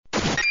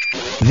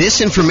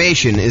This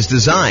information is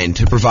designed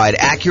to provide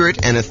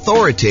accurate and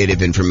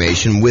authoritative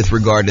information with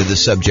regard to the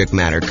subject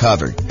matter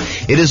covered.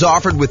 It is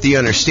offered with the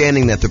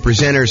understanding that the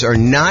presenters are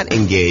not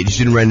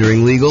engaged in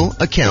rendering legal,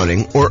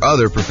 accounting, or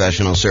other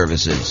professional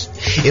services.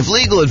 If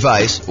legal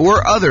advice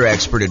or other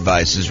expert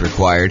advice is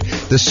required,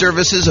 the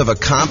services of a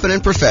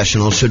competent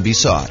professional should be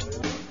sought.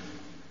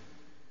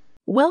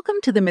 Welcome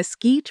to the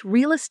Mesquite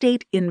Real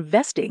Estate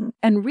Investing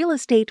and Real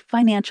Estate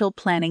Financial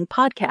Planning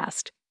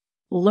Podcast.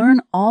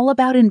 Learn all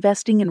about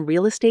investing in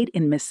real estate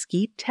in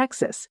Mesquite,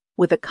 Texas,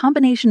 with a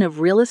combination of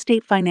real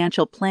estate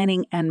financial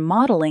planning and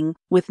modeling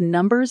with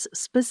numbers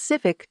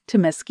specific to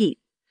Mesquite,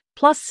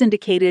 plus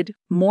syndicated,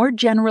 more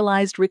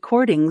generalized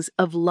recordings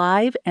of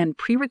live and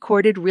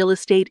pre-recorded real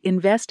estate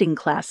investing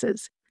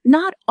classes,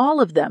 not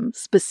all of them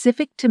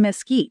specific to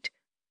Mesquite.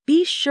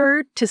 Be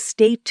sure to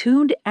stay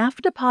tuned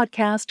after the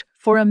podcast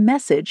for a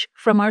message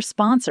from our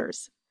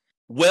sponsors.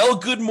 Well,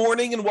 good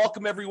morning and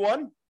welcome,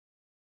 everyone.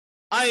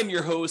 I am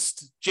your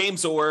host,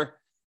 James Orr,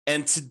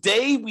 and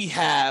today we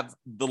have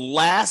the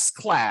last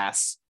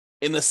class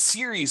in the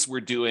series we're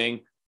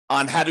doing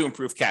on how to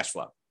improve cash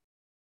flow.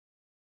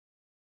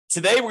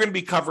 Today, we're going to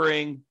be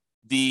covering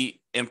the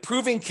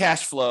improving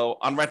cash flow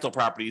on rental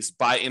properties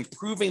by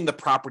improving the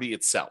property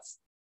itself.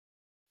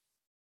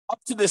 Up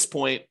to this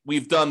point,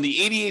 we've done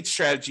the 88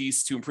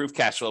 strategies to improve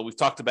cash flow. We've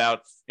talked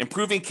about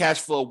improving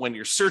cash flow when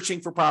you're searching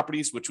for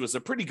properties, which was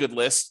a pretty good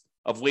list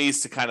of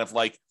ways to kind of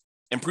like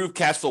improve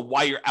cash flow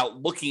while you're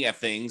out looking at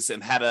things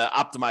and how to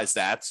optimize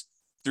that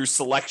through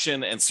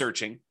selection and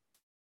searching.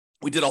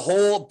 We did a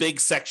whole big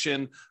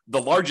section,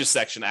 the largest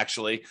section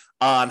actually,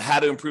 on how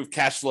to improve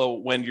cash flow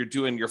when you're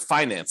doing your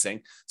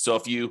financing. So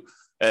if you,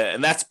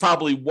 and that's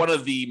probably one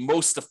of the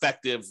most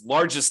effective,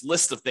 largest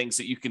list of things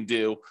that you can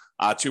do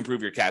to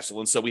improve your cash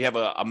flow. And so we have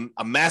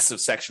a massive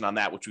section on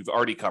that, which we've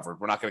already covered.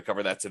 We're not going to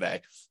cover that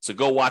today. So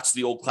go watch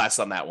the old class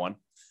on that one.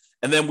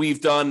 And then we've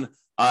done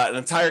an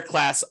entire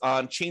class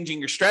on changing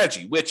your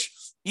strategy, which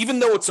even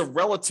though it's a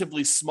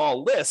relatively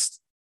small list,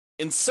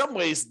 in some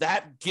ways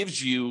that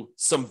gives you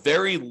some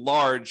very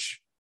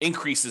large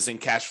increases in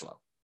cash flow.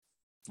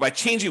 By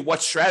changing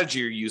what strategy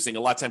you're using, a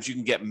lot of times you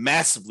can get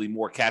massively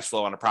more cash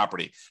flow on a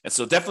property. And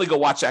so definitely go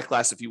watch that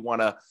class if you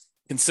want to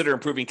consider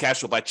improving cash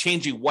flow by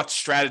changing what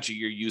strategy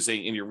you're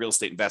using in your real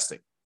estate investing.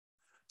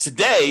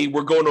 Today,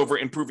 we're going over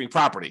improving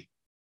property.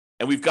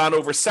 And we've gone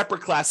over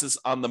separate classes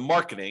on the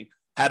marketing,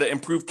 how to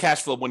improve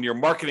cash flow when you're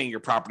marketing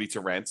your property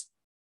to rent.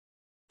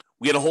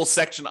 We had a whole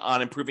section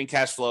on improving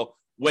cash flow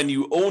when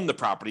you own the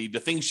property, the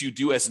things you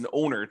do as an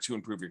owner to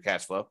improve your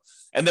cash flow.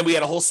 And then we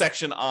had a whole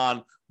section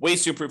on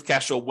ways to improve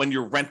cash flow when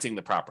you're renting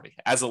the property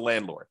as a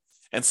landlord.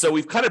 And so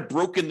we've kind of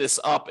broken this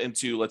up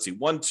into, let's see,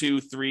 1,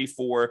 2, 3,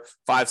 4,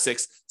 5,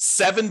 6,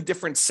 7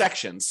 different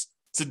sections.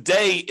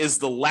 Today is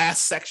the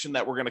last section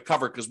that we're going to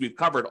cover because we've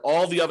covered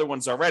all the other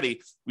ones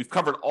already. We've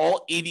covered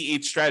all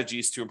 88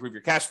 strategies to improve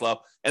your cash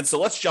flow. And so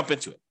let's jump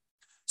into it.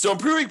 So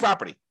improving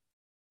property.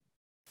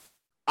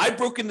 I've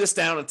broken this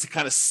down into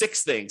kind of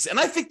 6 things.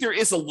 And I think there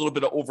is a little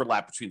bit of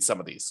overlap between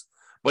some of these.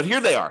 But here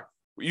they are.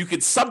 You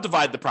could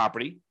subdivide the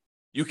property.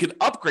 You could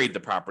upgrade the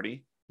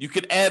property. You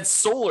could add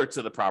solar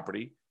to the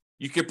property.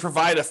 You could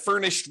provide a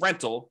furnished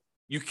rental.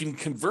 You can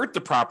convert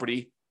the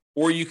property,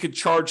 or you could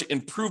charge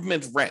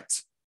improvement rent.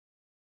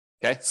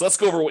 Okay, so let's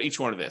go over what each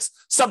one of this.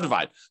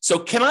 Subdivide. So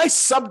can I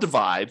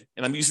subdivide,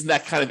 and I'm using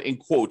that kind of in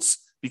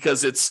quotes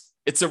because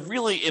it's a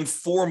really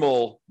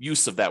informal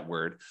use of that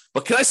word,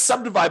 but can I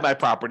subdivide my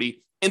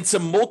property into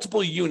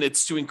multiple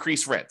units to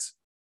increase rent?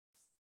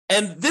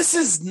 And this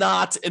is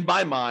not, in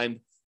my mind,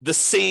 the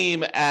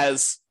same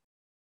as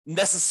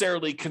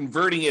necessarily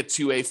converting it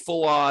to a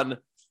full-on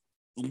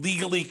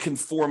legally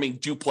conforming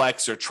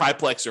duplex or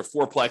triplex or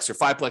fourplex or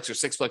fiveplex or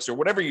sixplex or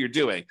whatever you're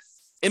doing.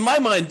 In my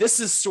mind, this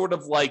is sort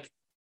of like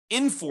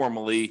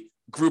informally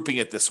grouping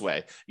it this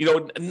way. You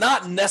know,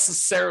 not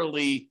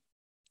necessarily,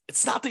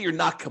 it's not that you're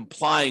not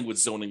complying with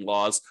zoning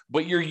laws,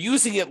 but you're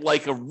using it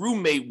like a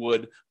roommate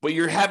would, but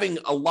you're having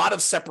a lot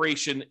of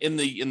separation in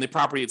the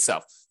property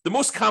itself. The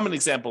most common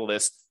example of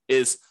this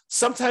is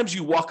sometimes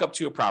you walk up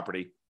to a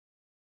property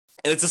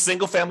and it's a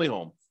single family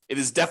home. It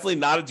is definitely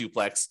not a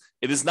duplex.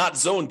 It is not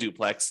zoned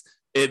duplex.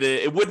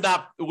 It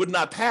would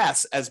not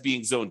pass as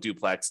being zoned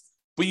duplex,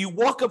 but you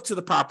walk up to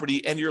the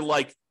property and you're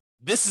like,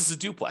 this is a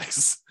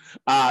duplex.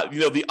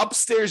 The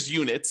upstairs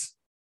unit,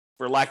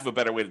 for lack of a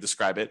better way to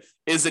describe it,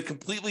 is a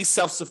completely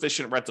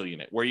self-sufficient rental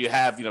unit where you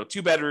have,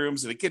 2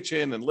 bedrooms and a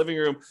kitchen and living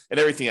room and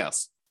everything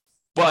else.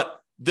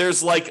 But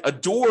there's like a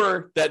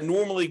door that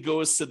normally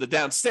goes to the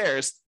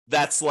downstairs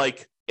that's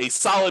like a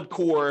solid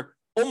core,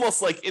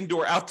 almost like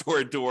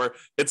indoor-outdoor door.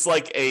 It's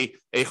like a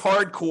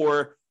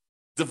hardcore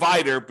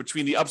divider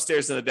between the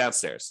upstairs and the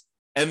downstairs.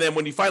 And then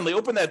when you finally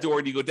open that door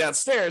and you go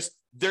downstairs,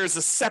 there's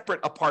a separate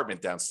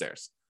apartment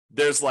downstairs.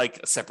 There's like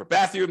a separate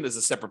bathroom, there's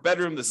a separate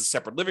bedroom, there's a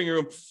separate living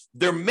room.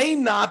 There may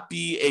not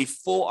be a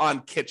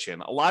full-on kitchen.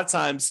 A lot of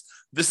times,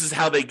 this is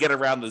how they get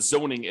around the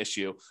zoning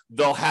issue.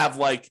 They'll have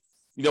like,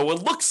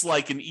 what looks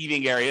like an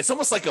eating area. It's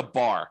almost like a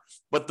bar,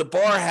 but the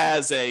bar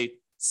has a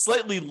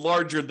slightly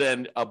larger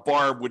than a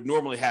bar would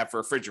normally have for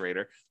a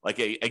refrigerator, like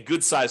a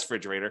good sized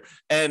refrigerator.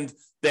 And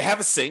they have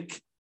a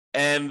sink,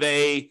 and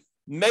they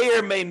may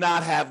or may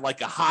not have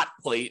like a hot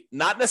plate,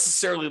 not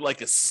necessarily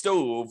like a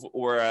stove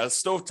or a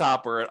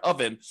stovetop or an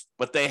oven,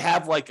 but they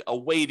have like a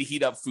way to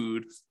heat up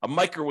food, a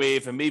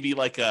microwave, and maybe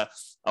like a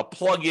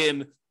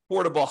plug-in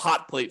portable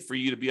hot plate for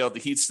you to be able to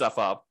heat stuff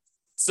up.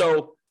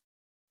 So,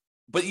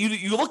 but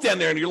you look down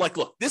there and you're like,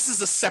 look, this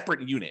is a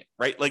separate unit,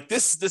 right? Like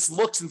this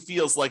looks and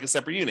feels like a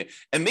separate unit.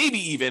 And maybe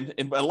even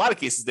in a lot of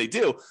cases they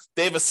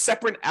have a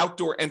separate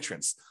outdoor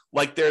entrance.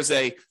 Like there's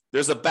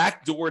a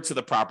back door to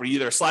the property,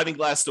 either a sliding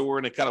glass door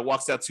and it kind of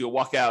walks out to a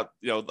walkout,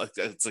 like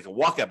it's like a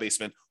walkout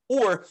basement,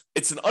 or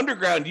it's an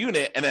underground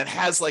unit and it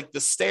has like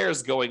the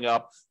stairs going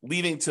up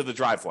leading to the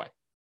driveway.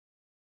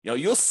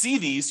 You'll see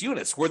these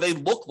units where they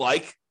look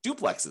like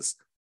duplexes.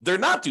 They're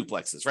not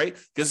duplexes, right?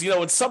 Because,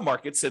 in some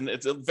markets, and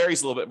it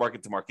varies a little bit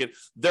market to market,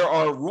 there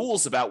are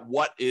rules about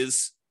what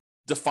is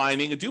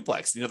defining a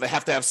duplex. They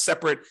have to have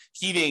separate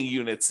heating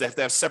units. They have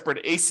to have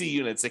separate AC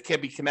units. They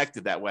can't be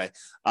connected that way.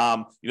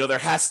 There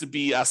has to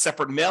be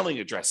separate mailing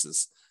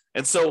addresses.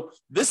 And so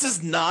this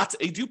is not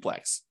a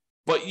duplex,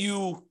 but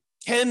you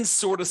can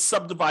sort of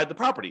subdivide the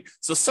property.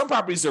 So some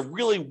properties are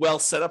really well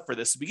set up for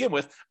this to begin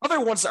with. Other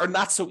ones are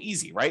not so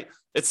easy, right?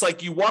 It's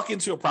like you walk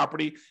into a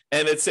property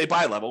and it's a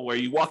bi-level where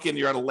you walk in,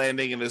 you're on a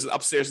landing and there's an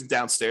upstairs and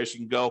downstairs. You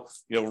can go,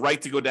 right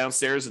to go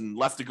downstairs and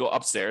left to go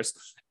upstairs.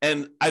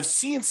 And I've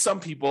seen some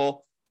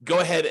people go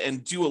ahead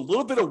and do a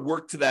little bit of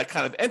work to that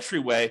kind of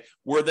entryway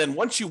where then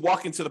once you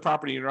walk into the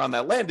property and you're on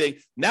that landing,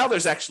 now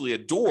there's actually a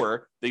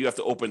door that you have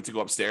to open to go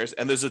upstairs.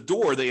 And there's a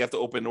door that you have to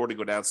open in order to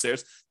go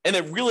downstairs. And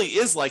it really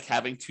is like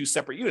having two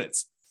separate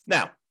units.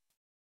 Now,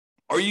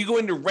 are you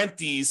going to rent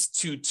these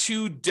to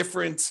two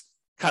different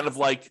kind of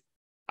like,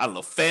 I don't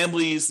know,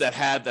 families that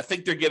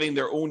think they're getting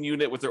their own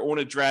unit with their own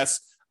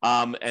address?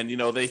 And,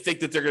 they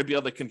think that they're going to be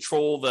able to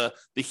control the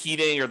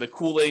heating or the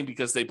cooling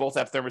because they both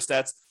have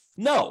thermostats.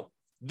 No.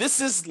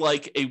 This is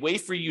like a way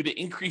for you to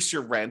increase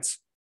your rent,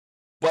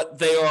 but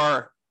they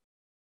are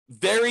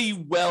very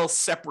well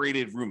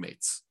separated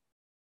roommates.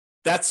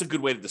 That's a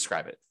good way to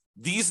describe it.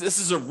 This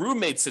is a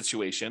roommate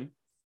situation,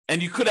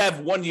 and you could have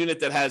one unit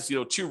that has,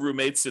 two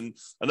roommates and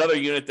another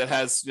unit that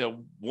has,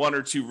 one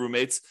or two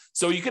roommates.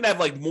 So you can have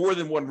like more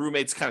than one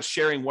roommates kind of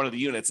sharing one of the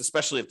units,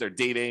 especially if they're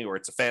dating or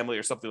it's a family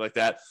or something like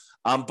that.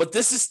 But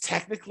this is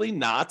technically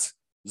not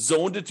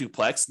zoned to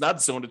duplex,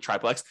 not zoned to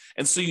triplex.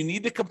 And so you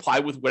need to comply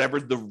with whatever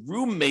the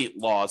roommate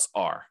laws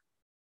are.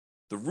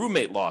 The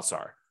roommate laws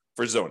are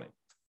for zoning.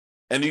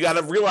 And you got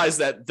to realize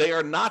that they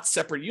are not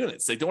separate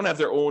units. They don't have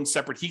their own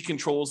separate heat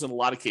controls in a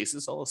lot of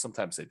cases, although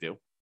sometimes they do.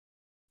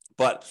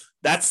 But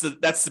that's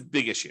the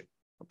big issue.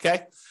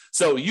 Okay.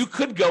 So you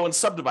could go and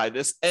subdivide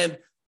this. And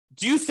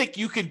do you think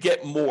you could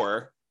get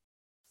more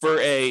for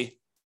a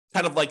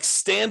kind of like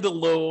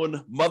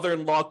standalone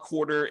mother-in-law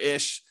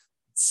quarter-ish,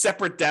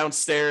 separate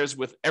downstairs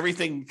with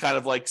everything kind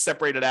of like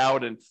separated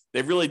out, and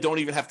they really don't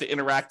even have to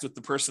interact with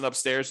the person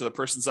upstairs or the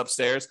person's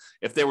upstairs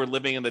if they were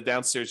living in the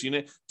downstairs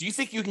unit? Do you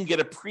think you can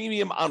get a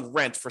premium on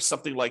rent for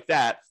something like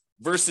that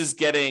versus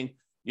getting,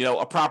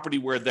 a property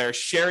where they're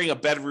sharing a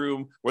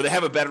bedroom, where they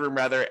have a bedroom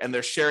rather, and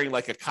they're sharing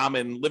like a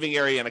common living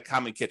area and a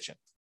common kitchen?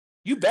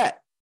 You bet.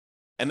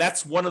 And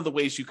that's one of the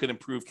ways you can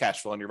improve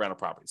cash flow on your rental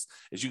properties,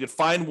 is you could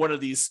find one of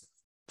these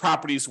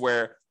properties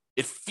where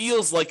it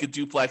feels like a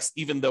duplex,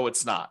 even though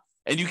it's not.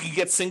 And you can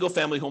get single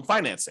family home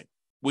financing,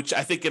 which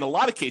I think in a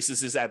lot of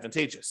cases is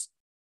advantageous.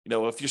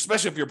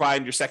 Especially if you're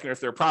buying your second or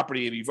third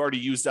property and you've already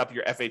used up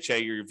your FHA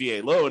or your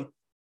VA loan,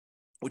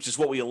 which is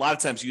what we a lot of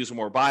times use when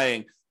we're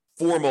buying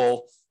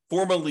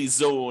formally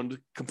zoned,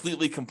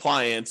 completely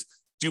compliant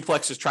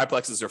duplexes,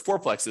 triplexes, or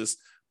fourplexes.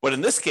 But in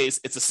this case,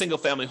 it's a single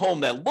family home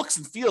that looks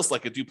and feels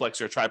like a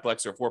duplex or a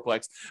triplex or a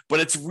fourplex, but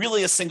it's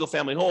really a single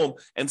family home.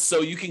 And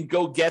so you can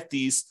go get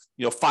these,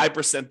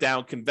 5%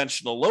 down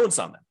conventional loans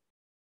on them.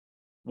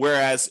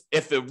 Whereas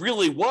if it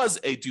really was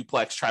a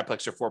duplex,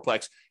 triplex, or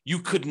fourplex, you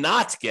could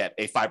not get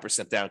a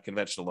 5% down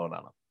conventional loan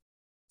on them.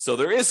 So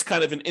there is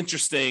kind of an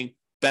interesting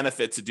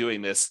benefit to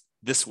doing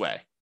this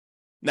way.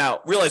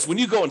 Now, realize when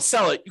you go and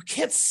sell it, you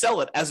can't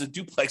sell it as a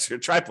duplex or a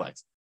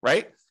triplex,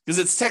 right? Because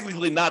it's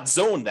technically not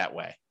zoned that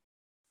way.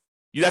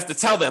 You'd have to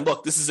tell them,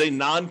 look, this is a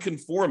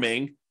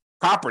non-conforming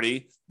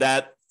property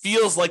that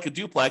feels like a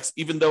duplex,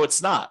 even though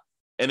it's not.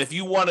 And if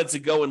you wanted to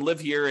go and live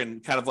here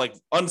and kind of like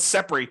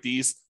unseparate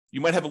these,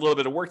 you might have a little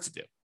bit of work to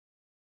do.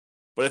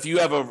 But if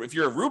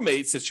you're a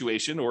roommate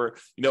situation, or,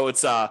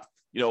 it's,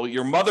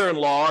 your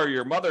mother-in-law or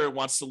your mother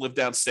wants to live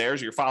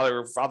downstairs, or your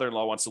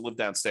father-in-law wants to live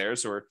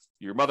downstairs, or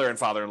your mother and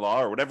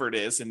father-in-law, or whatever it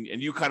is, and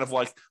you kind of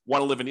like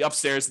want to live in the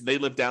upstairs and they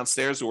live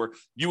downstairs, or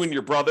you and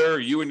your brother, or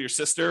you and your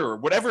sister, or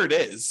whatever it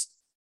is,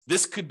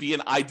 this could be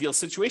an ideal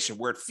situation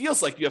where it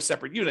feels like you have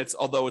separate units,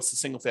 although it's a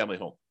single family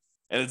home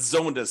and it's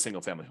zoned as a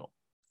single family home.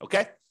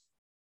 Okay.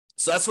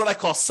 So that's what I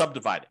call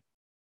subdividing.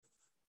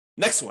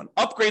 Next one,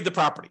 upgrade the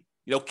property.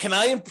 Can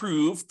I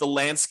improve the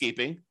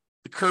landscaping,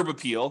 the curb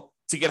appeal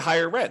to get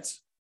higher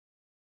rents?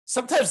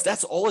 Sometimes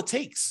that's all it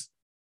takes,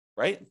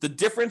 right? The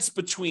difference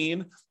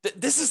between,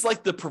 this is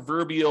like the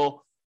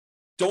proverbial,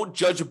 don't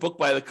judge a book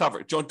by the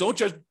cover.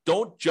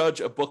 Don't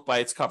judge a book by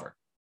its cover.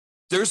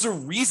 There's a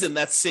reason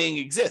that saying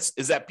exists,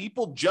 is that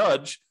people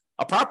judge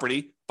a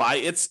property by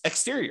its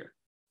exterior.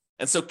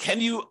 And so can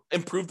you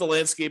improve the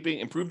landscaping,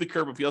 improve the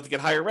curb appeal to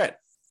get higher rent?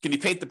 Can you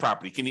paint the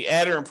property? Can you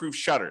add or improve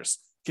shutters?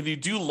 Can you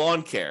do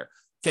lawn care?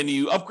 Can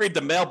you upgrade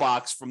the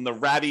mailbox from the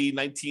ratty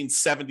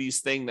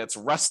 1970s thing that's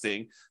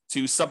rusting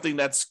to something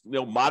that's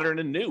modern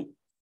and new?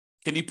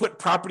 Can you put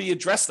property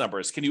address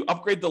numbers? Can you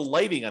upgrade the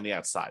lighting on the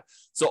outside?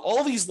 So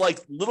all these like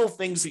little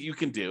things that you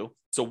can do.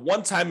 It's a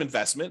one-time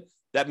investment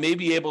that may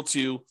be able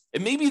to,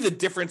 it may be the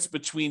difference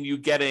between you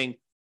getting,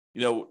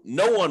 no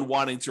one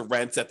wanting to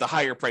rent at the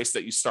higher price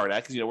that you start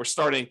at. Because, we're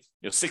starting,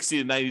 60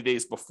 to 90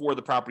 days before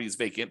the property is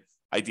vacant,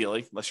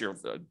 ideally, unless you're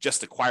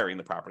just acquiring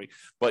the property.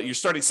 But you're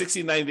starting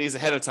 60 to 90 days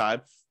ahead of time,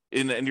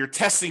 and you're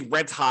testing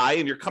rent high,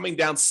 and you're coming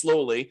down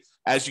slowly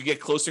as you get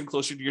closer and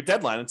closer to your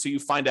deadline until you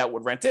find out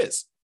what rent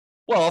is.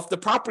 Well, if the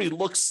property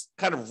looks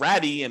kind of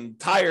ratty and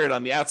tired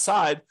on the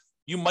outside,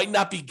 you might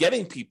not be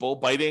getting people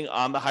biting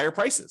on the higher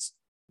prices.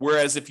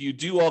 Whereas if you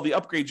do all the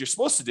upgrades you're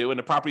supposed to do and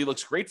the property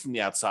looks great from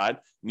the outside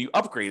and you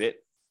upgrade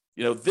it,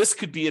 this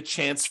could be a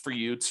chance for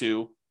you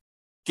to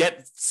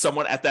get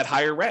someone at that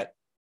higher rent.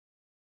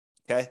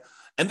 Okay.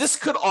 And this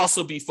could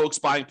also be folks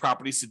buying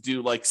properties to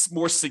do like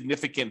more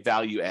significant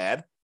value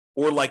add,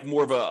 or like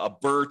more of a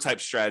BRRRR type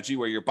strategy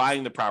where you're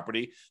buying the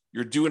property,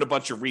 you're doing a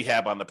bunch of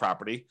rehab on the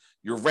property,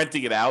 you're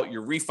renting it out,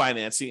 you're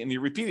refinancing, and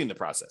you're repeating the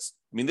process.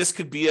 I mean, this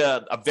could be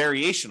a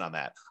variation on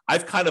that.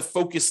 I've kind of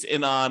focused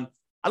in on,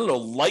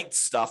 light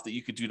stuff that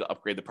you could do to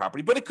upgrade the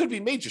property, but it could be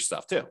major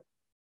stuff too.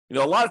 A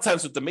lot of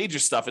times with the major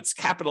stuff, it's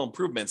capital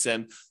improvements.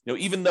 And,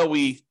 even though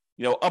we,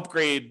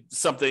 upgrade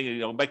something,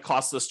 it might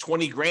cost us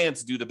 20 grand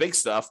to do the big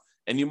stuff,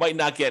 and you might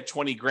not get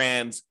 20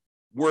 grand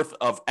worth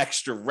of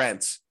extra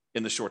rent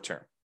in the short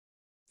term.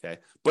 Okay.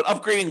 But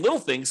upgrading little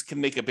things can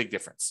make a big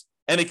difference,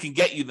 and it can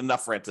get you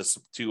enough rent to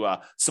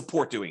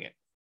support doing it.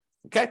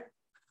 Okay.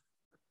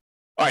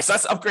 All right. So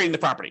that's upgrading the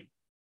property.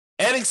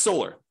 Adding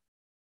solar.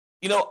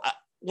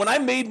 When I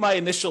made my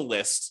initial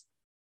list,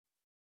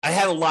 I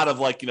had a lot of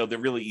the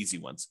really easy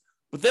ones.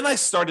 But then I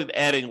started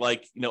adding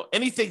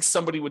anything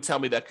somebody would tell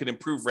me that could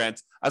improve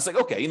rent. I was like,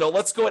 okay,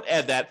 let's go and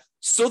add that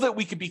so that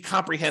we could be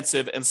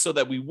comprehensive and so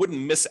that we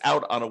wouldn't miss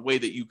out on a way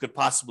that you could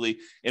possibly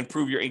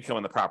improve your income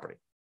on the property.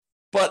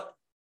 But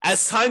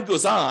as time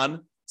goes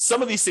on,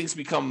 some of these things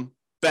become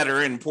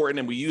better and important,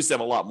 and we use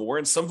them a lot more.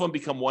 And some of them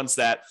become ones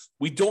that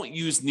we don't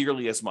use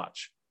nearly as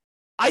much.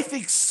 I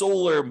think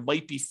solar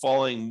might be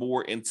falling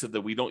more into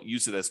the we don't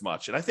use it as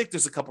much. And I think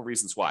there's a couple of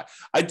reasons why.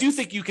 I do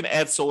think you can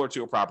add solar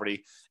to a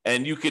property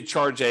and you could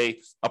charge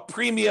a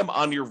premium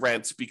on your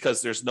rent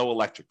because there's no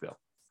electric bill.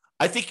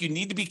 I think you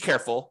need to be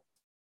careful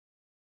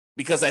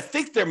because I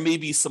think there may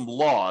be some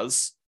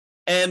laws,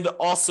 and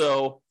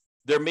also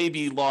there may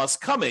be laws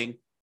coming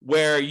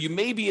where you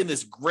may be in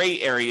this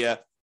gray area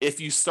if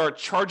you start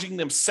charging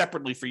them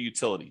separately for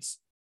utilities.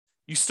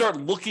 You start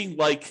looking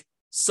like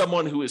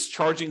someone who is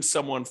charging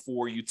someone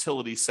for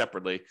utilities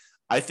separately.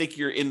 I think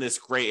you're in this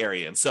gray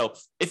area. And so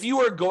if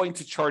you are going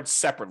to charge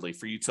separately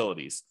for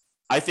utilities,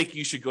 I think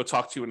you should go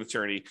talk to an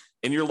attorney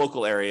in your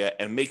local area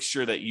and make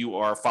sure that you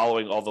are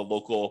following all the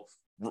local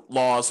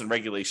laws and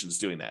regulations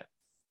doing that.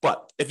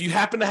 But if you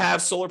happen to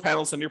have solar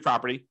panels on your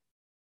property,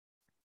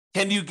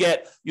 can you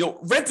get,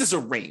 rent is a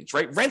range,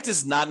 right? Rent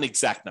is not an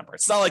exact number.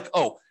 It's not like,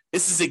 oh,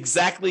 this is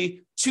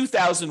exactly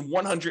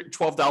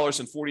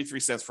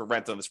 $2,112.43 for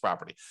rent on this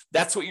property.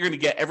 That's what you're going to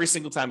get every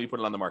single time you put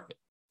it on the market.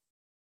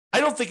 I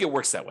don't think it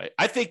works that way.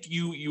 I think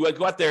you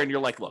go out there and you're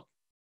like, look,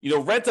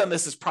 rent on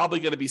this is probably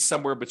going to be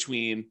somewhere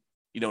between,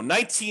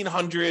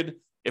 $1,900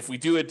 if we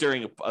do it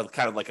during a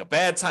kind of like a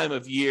bad time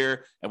of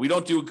year and we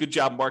don't do a good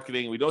job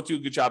marketing, we don't do a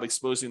good job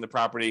exposing the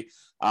property,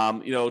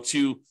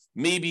 to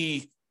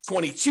maybe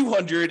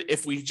 $2,200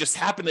 if we just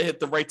happen to hit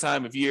the right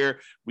time of year.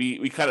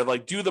 We kind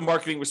of do the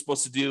marketing we're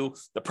supposed to do.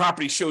 The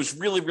property shows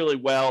really, really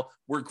well.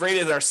 We're great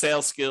at our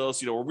sales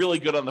skills. We're really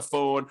good on the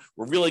phone.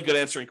 We're really good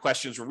answering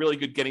questions. We're really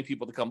good getting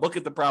people to come look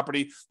at the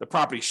property. The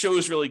property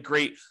shows really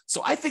great.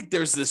 So I think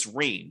there's this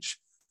range.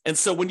 And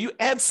so when you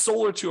add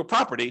solar to a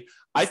property,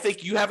 I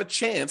think you have a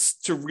chance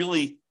to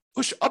really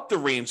push up the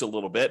range a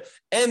little bit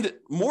and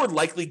more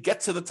likely get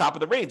to the top of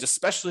the range,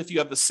 especially if you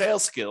have the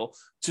sales skill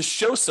to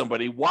show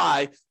somebody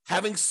why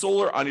having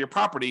solar on your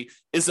property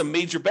is a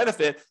major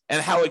benefit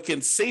and how it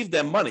can save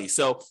them money.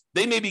 So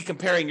they may be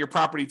comparing your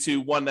property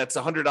to one that's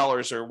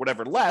 $100 or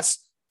whatever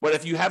less, but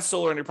if you have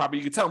solar on your property,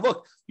 you can tell them,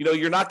 look,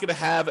 you're not going to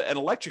have an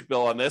electric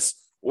bill on this,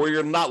 or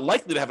you're not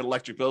likely to have an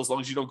electric bill as long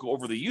as you don't go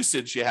over the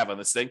usage you have on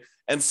this thing.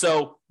 And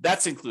so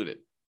that's included.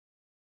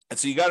 And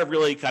so you got to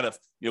really kind of,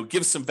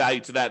 give some value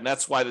to that. And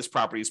that's why this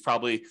property is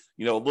probably,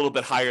 a little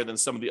bit higher than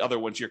some of the other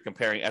ones you're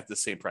comparing at the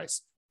same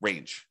price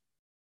range.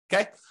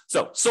 Okay.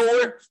 So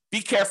solar,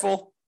 be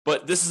careful,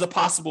 but this is a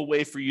possible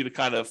way for you to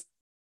kind of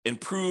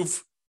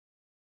improve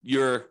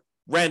your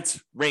rent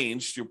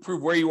range to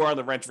prove where you are on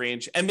the rent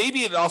range. And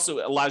maybe it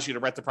also allows you to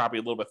rent the property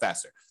a little bit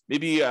faster.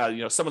 Maybe,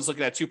 someone's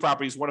looking at two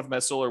properties, one of them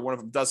has solar, one of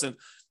them doesn't.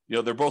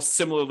 They're both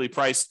similarly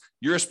priced.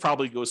 Yours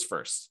probably goes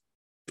first,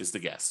 is the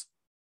guess.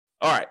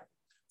 All right,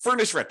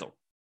 furnished rental.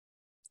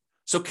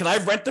 So can I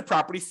rent the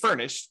property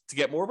furnished to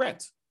get more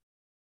rent?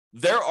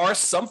 There are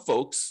some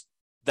folks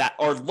that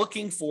are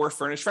looking for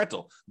furnished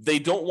rental. They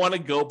don't want to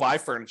go buy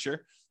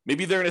furniture.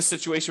 Maybe they're in a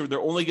situation where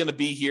they're only going to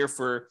be here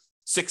for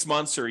 6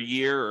 months or a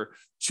year or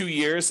 2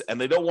 years,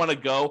 and they don't want to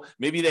go.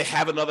 Maybe they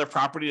have another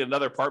property in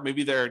another part.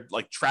 Maybe they're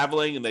like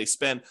traveling and they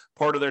spend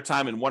part of their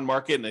time in one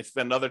market and they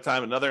spend another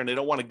time in another, and they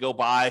don't want to go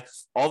buy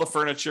all the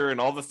furniture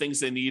and all the things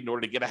they need in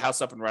order to get a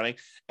house up and running.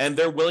 And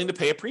they're willing to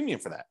pay a premium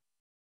for that.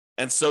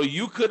 And so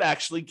you could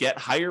actually get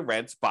higher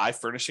rent by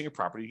furnishing a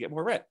property to get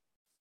more rent.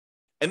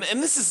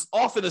 And this is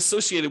often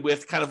associated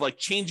with kind of like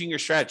changing your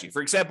strategy.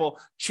 For example,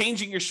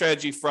 changing your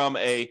strategy from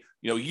a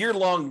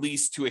year-long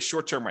lease to a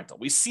short-term rental.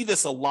 We see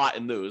this a lot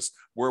in those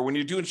where when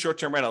you're doing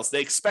short-term rentals,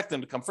 they expect them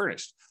to come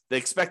furnished. They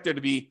expect there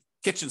to be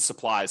kitchen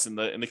supplies in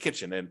the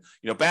kitchen and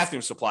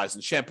bathroom supplies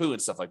and shampoo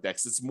and stuff like that,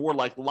 because it's more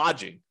like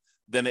lodging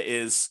than it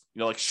is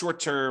like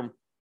short-term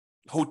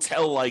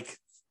hotel-like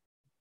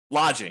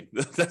lodging.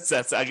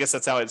 That's I guess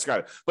that's how I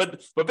describe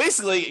it. But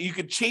basically, you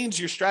could change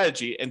your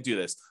strategy and do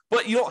this,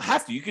 but you don't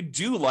have to. You could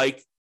do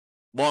like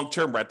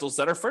long-term rentals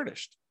that are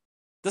furnished.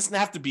 It doesn't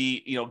have to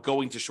be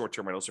going to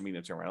short-term rentals or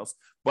medium-term rentals,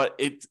 but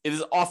it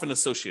is often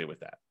associated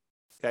with that.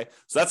 Okay,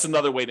 so that's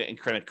another way to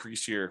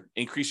increase your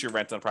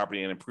rent on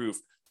property and improve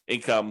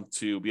income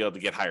to be able to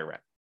get higher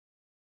rent.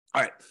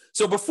 All right.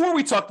 So before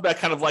we talked about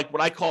kind of like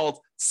what I called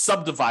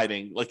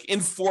subdividing, like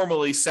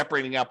informally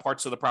separating out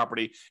parts of the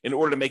property in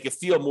order to make it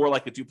feel more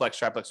like a duplex,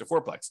 triplex, or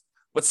fourplex.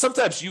 But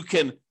sometimes you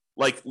can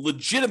like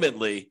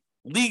legitimately,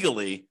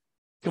 legally,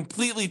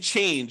 completely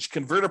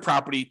convert a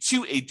property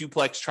to a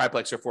duplex,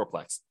 triplex, or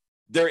fourplex.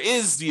 There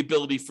is the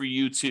ability for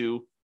you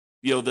to,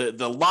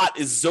 the lot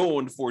is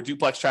zoned for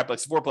duplex,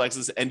 triplex,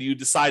 fourplexes, and you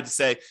decide to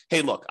say,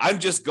 hey, look, I'm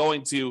just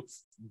going to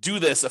do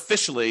this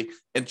officially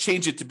and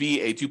change it to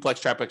be a duplex,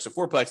 triplex, or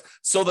fourplex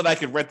so that I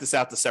can rent this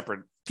out to separate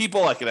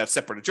people. I can have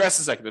separate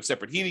addresses. I can have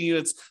separate heating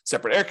units,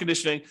 separate air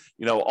conditioning.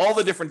 All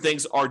the different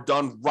things are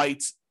done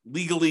right,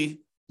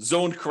 legally,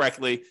 zoned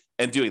correctly,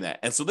 and doing that.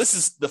 And so this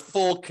is the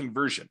full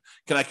conversion.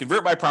 Can I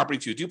convert my property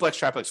to a duplex,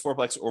 triplex,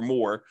 fourplex, or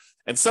more?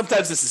 And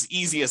sometimes this is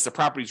easy as the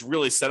property is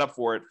really set up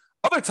for it.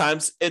 Other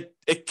times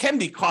it can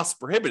be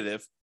cost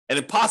prohibitive and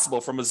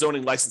impossible from a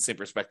zoning licensing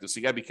perspective. So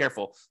you got to be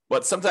careful,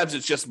 but sometimes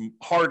it's just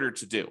harder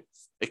to do.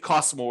 It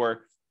costs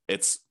more,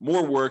 it's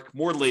more work,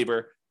 more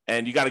labor,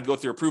 and you got to go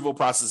through approval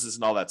processes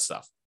and all that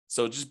stuff.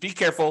 So just be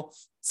careful.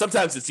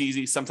 Sometimes it's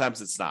easy,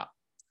 sometimes it's not.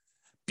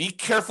 Be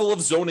careful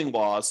of zoning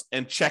laws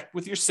and check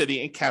with your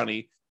city and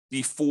county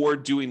before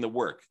doing the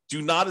work.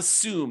 Do not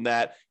assume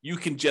that you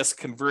can just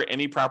convert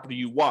any property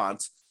you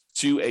want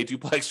to a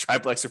duplex,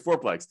 triplex, or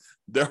fourplex.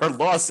 There are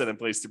laws set in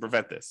place to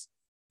prevent this.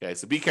 Okay,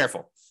 so be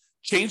careful.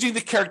 Changing the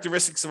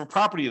characteristics of a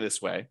property in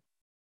this way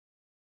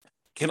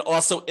can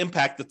also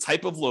impact the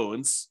type of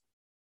loans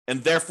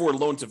and therefore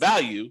loan to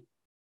value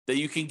that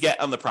you can get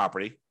on the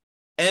property.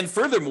 And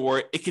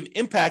furthermore, it can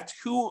impact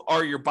who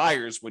are your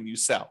buyers when you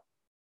sell.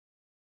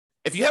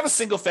 If you have a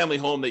single family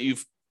home that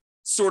you've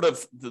sort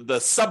of the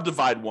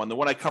subdivide one, the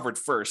one I covered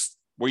first,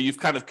 where you've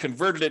kind of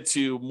converted it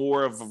to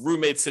more of a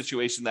roommate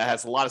situation that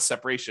has a lot of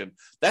separation,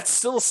 that's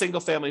still a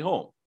single family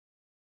home.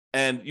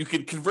 And you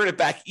can convert it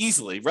back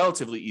easily,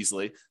 relatively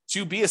easily,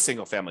 to be a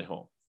single family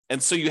home.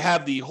 And so you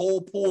have the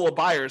whole pool of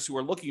buyers who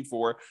are looking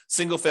for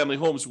single family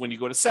homes when you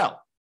go to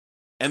sell.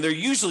 And there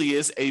usually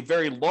is a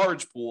very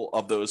large pool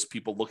of those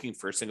people looking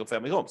for single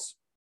family homes.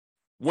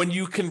 When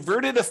you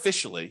convert it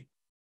officially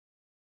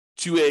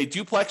to a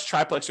duplex,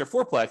 triplex, or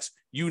fourplex,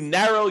 you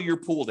narrow your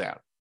pool down.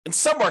 In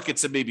some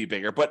markets, it may be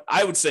bigger, but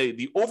I would say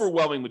the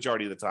overwhelming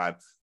majority of the time,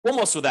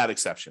 almost without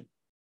exception,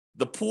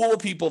 the pool of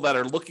people that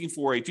are looking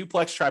for a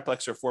duplex,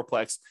 triplex, or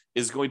fourplex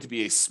is going to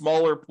be a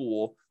smaller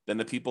pool than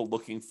the people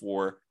looking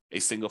for a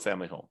single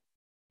family home.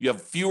 You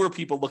have fewer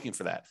people looking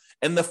for that.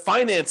 And the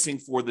financing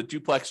for the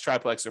duplex,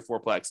 triplex, or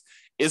fourplex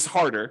is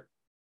harder,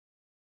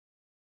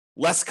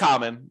 less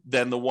common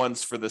than the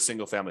ones for the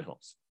single family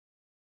homes.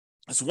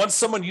 So once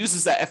someone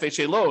uses that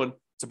FHA loan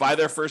to buy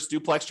their first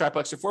duplex,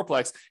 triplex, or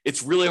fourplex,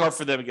 it's really hard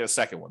for them to get a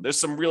second one. There's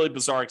some really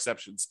bizarre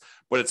exceptions,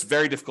 but it's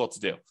very difficult to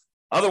do.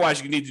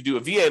 Otherwise, you need to do a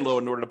VA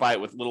loan in order to buy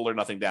it with little or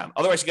nothing down.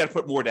 Otherwise, you got to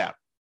put more down.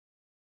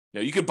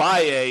 You could buy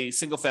a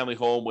single family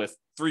home with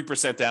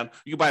 3% down.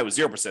 You can buy it with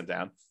 0%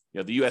 down.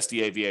 The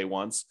USDA VA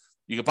ones.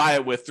 You can buy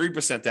it with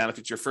 3% down if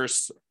it's your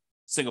first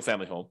single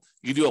family home.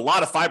 You can do a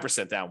lot of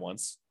 5% down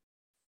ones.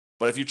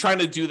 But if you're trying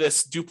to do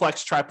this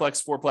duplex,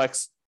 triplex,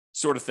 fourplex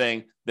sort of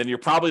thing, then you're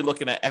probably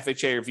looking at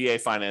FHA or VA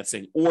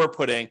financing or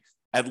putting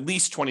at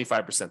least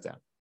 25% down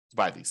to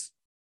buy these.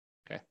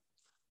 Okay.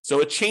 So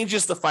it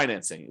changes the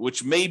financing,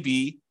 which may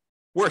be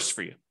worse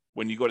for you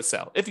when you go to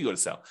sell, if you go to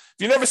sell. If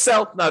you never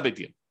sell, not a big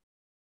deal.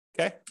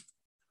 Okay.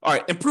 All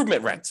right.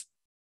 Improvement rent.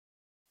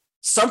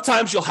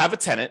 Sometimes you'll have a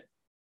tenant.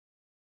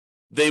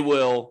 They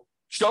will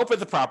show up at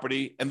the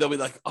property and they'll be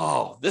like,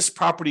 oh, this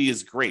property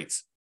is great.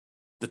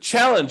 The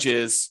challenge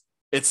is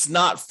it's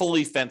not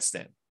fully fenced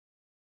in.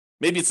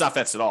 Maybe it's not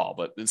fenced at all,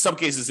 but in some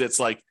cases it's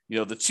like,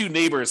 the two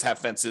neighbors have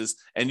fences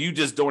and you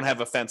just don't have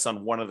a fence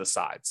on one of the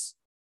sides.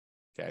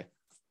 Okay.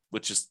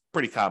 Which is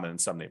pretty common in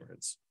some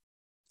neighborhoods.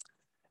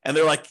 And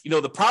they're like,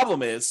 the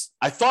problem is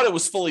I thought it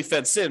was fully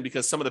fenced in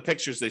because some of the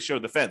pictures they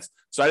showed the fence.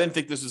 So I didn't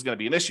think this was going to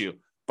be an issue,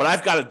 but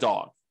I've got a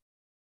dog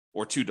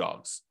or two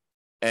dogs.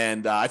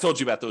 And I told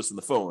you about those on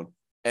the phone.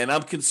 And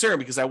I'm concerned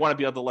because I want to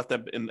be able to let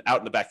them out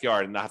in the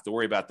backyard and not have to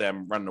worry about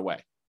them running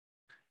away.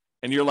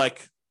 And you're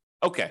like,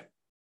 okay,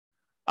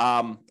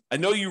 I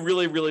know you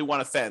really, really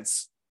want a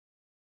fence.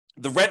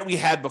 The rent we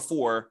had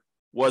before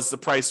was the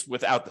price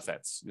without the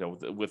fence,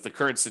 with the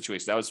current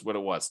situation. That was what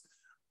it was.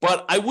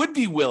 But I would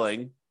be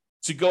willing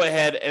to go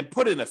ahead and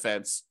put in a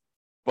fence,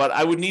 but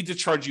I would need to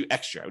charge you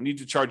extra. I would need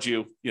to charge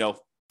you,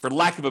 for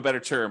lack of a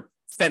better term,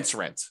 fence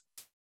rent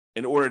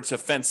in order to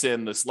fence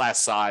in this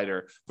last side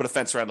or put a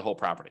fence around the whole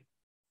property.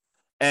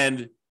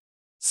 And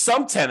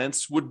some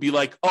tenants would be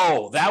like,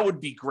 oh, that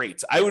would be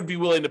great. I would be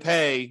willing to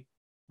pay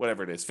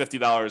whatever it is, $50,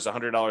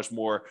 $100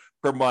 more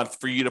per month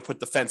for you to put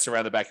the fence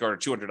around the backyard, or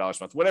 $200 a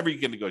month, whatever you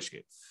can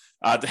negotiate,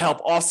 to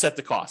help offset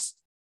the cost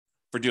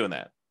for doing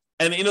that.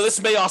 And,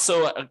 this may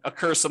also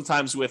occur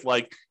sometimes with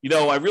like,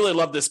 I really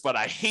love this, but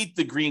I hate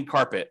the green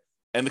carpet.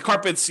 And the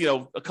carpet's,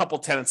 a couple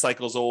tenant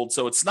cycles old.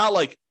 So it's not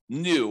like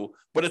new,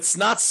 but it's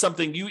not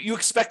something you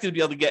expect to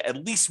be able to get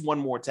at least one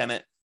more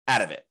tenant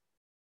out of it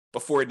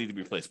before it needs to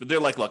be replaced. But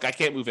they're like, look, I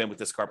can't move in with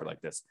this carpet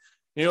like this.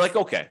 And you're like,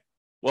 okay,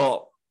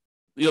 well,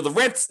 the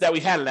rent that we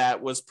had it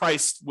at was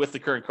priced with the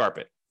current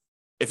carpet.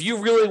 If you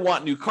really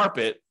want new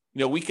carpet,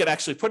 we could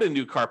actually put in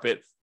new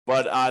carpet,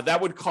 but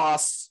that would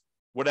cost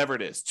whatever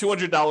it is,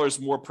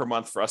 $200 more per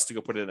month for us to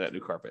go put in that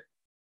new carpet.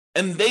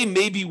 And they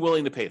may be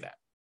willing to pay that.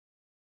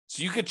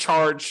 So you could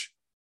charge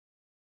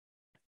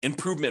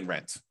improvement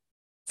rent,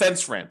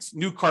 fence rent,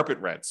 new carpet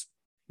rent,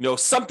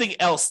 something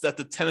else that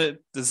the tenant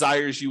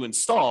desires you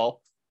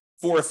install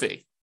for a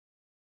fee.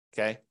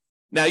 Okay.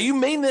 Now you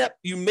may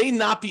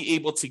not be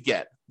able to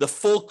get the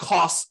full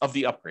cost of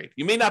the upgrade.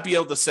 You may not be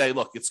able to say,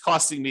 look, it's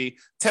costing me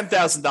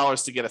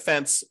 $10,000 to get a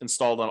fence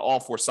installed on all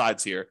four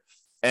sides here.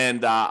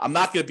 And I'm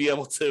not going to be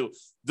able to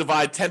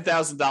divide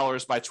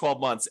 $10,000 by 12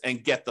 months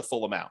and get the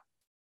full amount.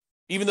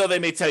 Even though they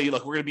may tell you,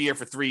 look, we're going to be here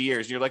for 3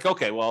 years. And you're like,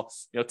 okay, well,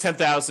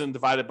 10,000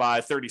 divided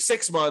by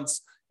 36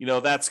 months,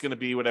 that's going to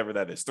be whatever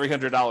that is,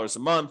 $300 a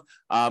month.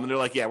 And they're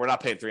like, yeah, we're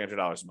not paying $300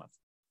 a month.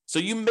 So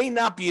you may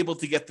not be able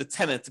to get the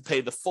tenant to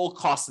pay the full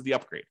cost of the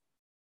upgrade.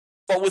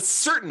 But with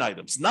certain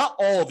items, not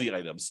all of the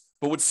items,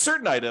 but with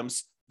certain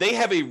items, they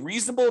have a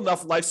reasonable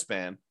enough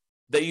lifespan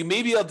that you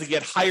may be able to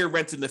get higher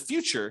rent in the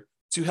future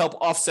to help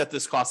offset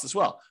this cost as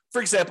well.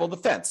 For example, the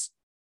fence.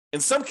 In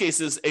some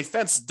cases, a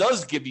fence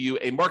does give you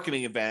a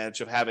marketing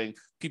advantage of having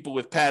people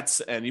with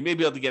pets, and you may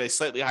be able to get a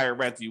slightly higher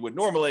rent than you would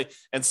normally.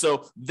 And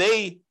so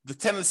the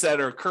tenants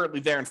that are currently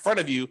there in front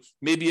of you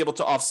may be able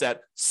to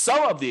offset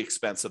some of the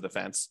expense of the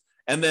fence.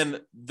 And then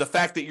the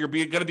fact that you're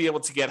going to be able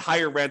to get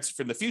higher rents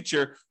for the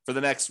future for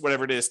the next,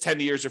 whatever it is, 10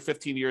 years or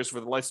 15 years for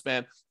the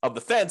lifespan of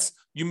the fence,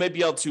 you may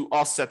be able to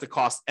offset the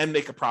cost and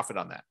make a profit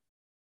on that.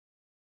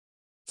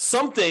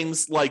 Some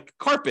things like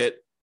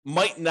carpet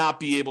might not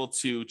be able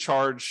to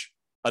charge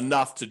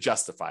enough to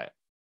justify it.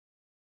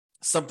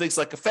 Some things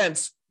like a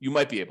fence, you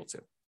might be able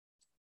to.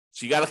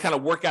 So you got to kind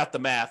of work out the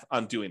math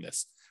on doing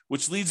this,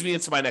 which leads me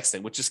into my next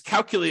thing, which is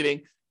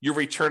calculating your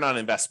return on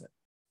investment.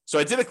 So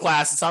I did a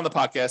class, it's on the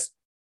podcast.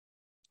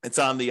 It's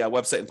on the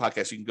website and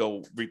podcast. You can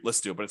go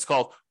listen to it, but it's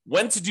called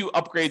When to Do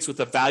Upgrades with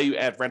a Value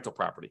Add Rental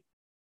Property.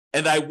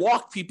 And I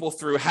walk people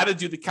through how to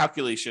do the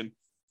calculation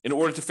in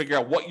order to figure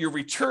out what your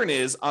return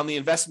is on the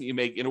investment you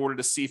make in order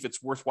to see if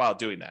it's worthwhile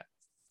doing that.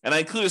 And I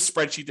include a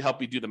spreadsheet to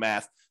help you do the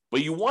math,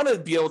 but you want to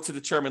be able to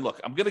determine, look,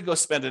 I'm going to go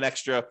spend an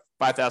extra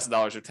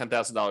 $5,000 or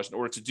 $10,000 in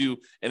order to do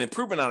an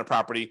improvement on a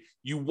property.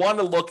 You want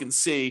to look and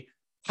see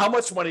how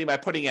much money am I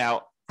putting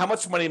out? How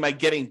much money am I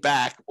getting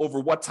back over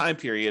what time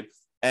period?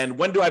 And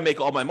when do I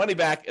make all my money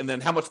back? And then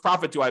how much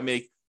profit do I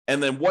make?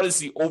 And then what is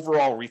the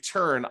overall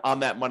return on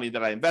that money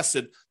that I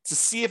invested to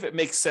see if it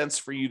makes sense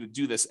for you to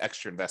do this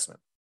extra investment?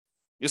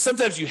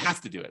 Sometimes you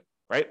have to do it,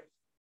 right?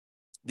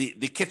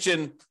 The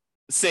kitchen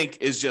sink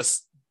is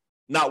just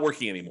not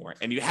working anymore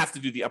and you have to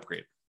do the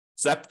upgrade.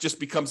 So that just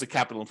becomes a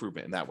capital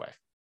improvement in that way.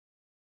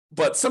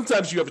 But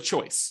sometimes you have a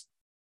choice.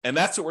 And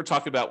that's what we're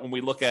talking about when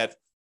we look at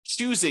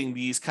choosing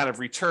these kind of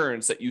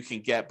returns that you can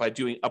get by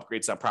doing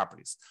upgrades on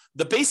properties.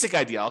 The basic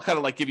idea, I'll kind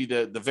of like give you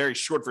the very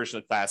short version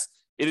of the class.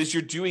 It is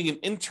you're doing an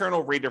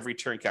internal rate of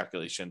return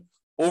calculation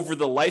over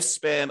the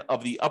lifespan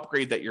of the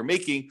upgrade that you're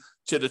making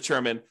to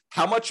determine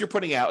how much you're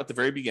putting out at the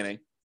very beginning,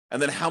 and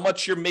then how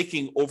much you're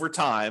making over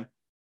time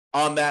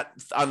on that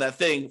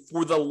thing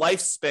for the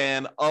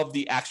lifespan of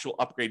the actual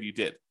upgrade you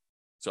did.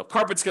 So if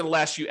carpet's going to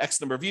last you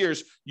X number of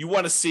years, you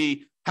want to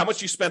see how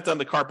much you spent on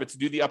the carpet to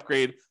do the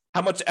upgrade,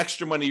 how much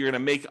extra money you're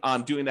going to make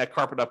on doing that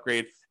carpet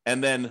upgrade.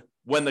 And then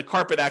when the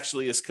carpet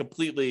actually is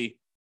completely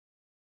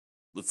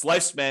its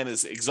lifespan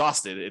is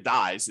exhausted, it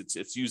dies,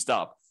 it's used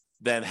up,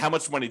 then how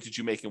much money did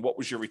you make and what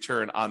was your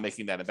return on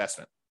making that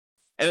investment?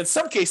 And in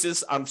some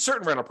cases, on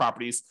certain rental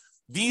properties,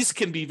 these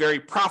can be very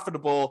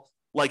profitable,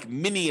 like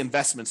mini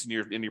investments in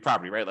your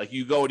property, right? Like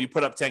you go and you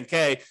put up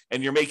 10K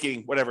and you're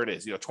making whatever it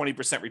is,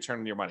 20% return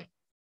on your money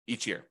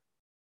each year.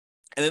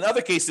 And in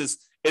other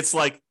cases, it's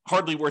like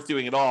hardly worth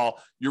doing at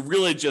all. You're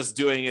really just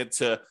doing it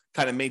to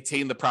kind of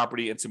maintain the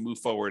property and to move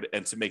forward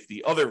and to make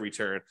the other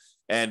return.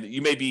 And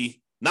you may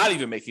be not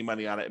even making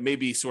money on it. It may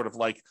be sort of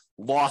like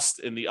lost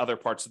in the other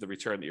parts of the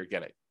return that you're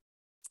getting.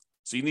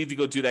 So you need to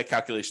go do that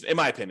calculation, in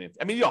my opinion.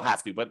 I mean, you don't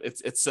have to, but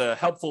it's a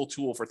helpful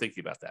tool for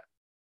thinking about that.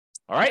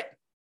 All right.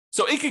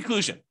 So in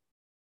conclusion,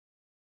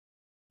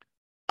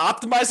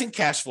 optimizing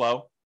cash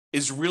flow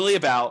is really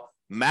about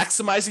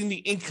maximizing the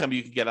income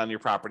you can get on your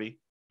property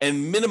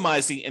and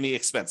minimizing any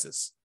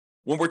expenses.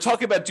 When we're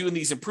talking about doing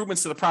these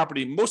improvements to the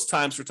property, most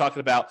times we're talking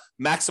about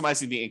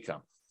maximizing the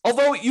income.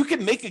 Although you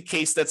can make a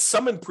case that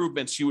some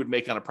improvements you would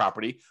make on a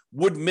property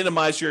would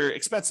minimize your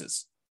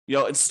expenses.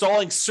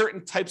 Installing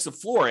certain types of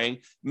flooring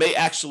may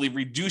actually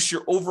reduce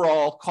your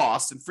overall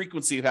cost and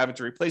frequency of having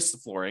to replace the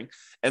flooring.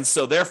 And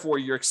so therefore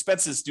your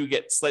expenses do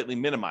get slightly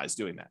minimized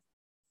doing that.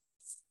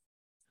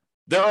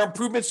 There are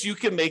improvements you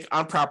can make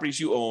on properties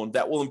you own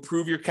that will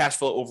improve your cash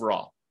flow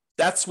overall.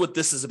 That's what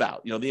this is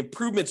about. The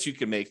improvements you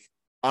can make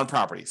on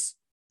properties.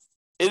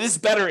 It is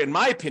better, in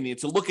my opinion,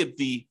 to look at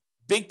the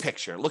big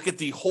picture, look at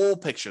the whole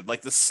picture,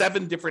 like the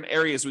 7 different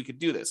areas we could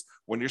do this.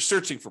 When you're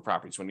searching for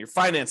properties, when you're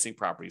financing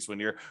properties, when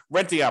you're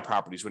renting out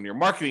properties, when you're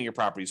marketing your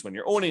properties, when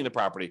you're owning the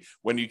property,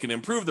 when you can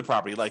improve the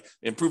property, like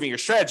improving your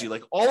strategy,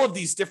 like all of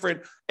these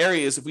different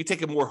areas. If we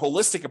take a more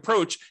holistic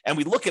approach and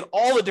we look at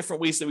all the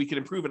different ways that we can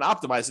improve and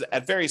optimize it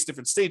at various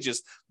different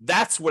stages,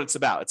 that's what it's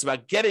about. It's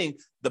about getting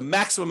the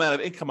maximum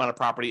amount of income on a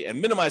property and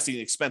minimizing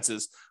the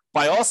expenses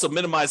by also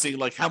minimizing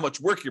like how much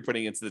work you're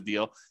putting into the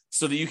deal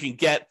so that you can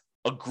get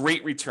a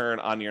great return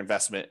on your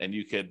investment and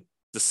you could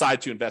decide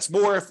to invest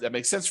more if that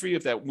makes sense for you,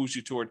 if that moves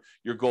you toward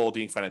your goal of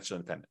being financially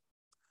independent.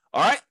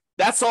 All right,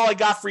 that's all I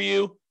got for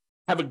you.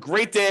 Have a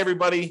great day,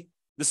 everybody.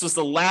 This was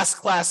the last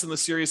class in the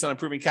series on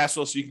improving cash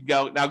flow, so you can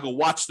go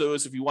watch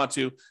those if you want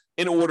to,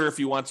 in order if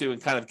you want to, and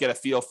kind of get a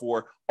feel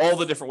for all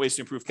the different ways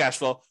to improve cash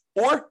flow.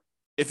 Or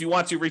if you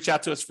want to, reach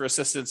out to us for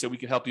assistance and we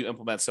can help you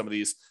implement some of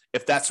these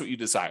if that's what you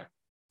desire.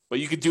 But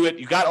you could do it.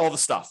 You got all the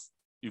stuff.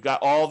 You've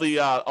got all the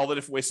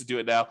different ways to do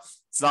it now.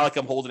 It's not like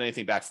I'm holding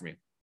anything back from you.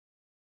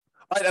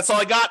 All right, that's all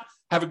I got.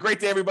 Have a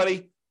great day,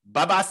 everybody.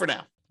 Bye-bye for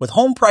now. With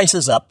home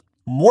prices up,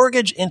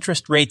 mortgage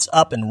interest rates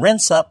up, and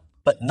rents up,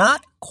 but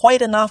not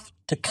quite enough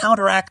to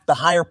counteract the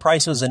higher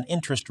prices and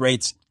interest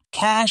rates,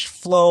 cash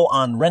flow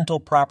on rental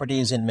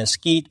properties in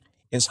Mesquite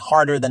is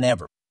harder than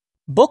ever.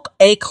 Book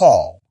a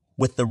call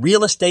with the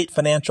Real Estate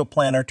Financial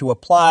Planner to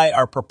apply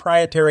our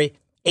proprietary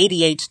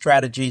 88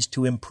 strategies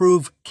to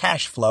improve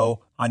cash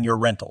flow on your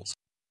rentals.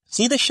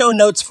 See the show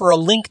notes for a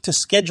link to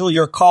schedule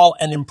your call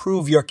and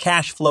improve your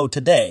cash flow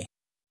today.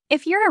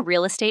 If you're a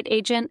real estate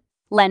agent,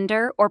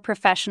 lender, or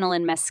professional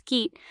in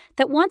Mesquite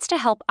that wants to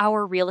help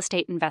our real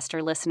estate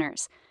investor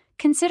listeners,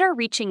 consider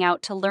reaching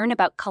out to learn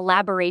about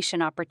collaboration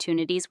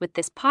opportunities with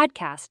this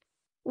podcast.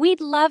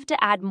 We'd love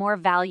to add more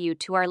value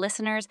to our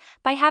listeners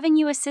by having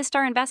you assist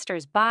our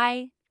investors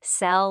buy,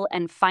 sell,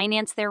 and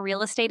finance their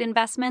real estate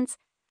investments.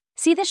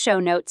 See the show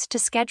notes to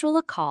schedule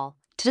a call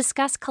to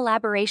discuss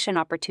collaboration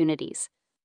opportunities.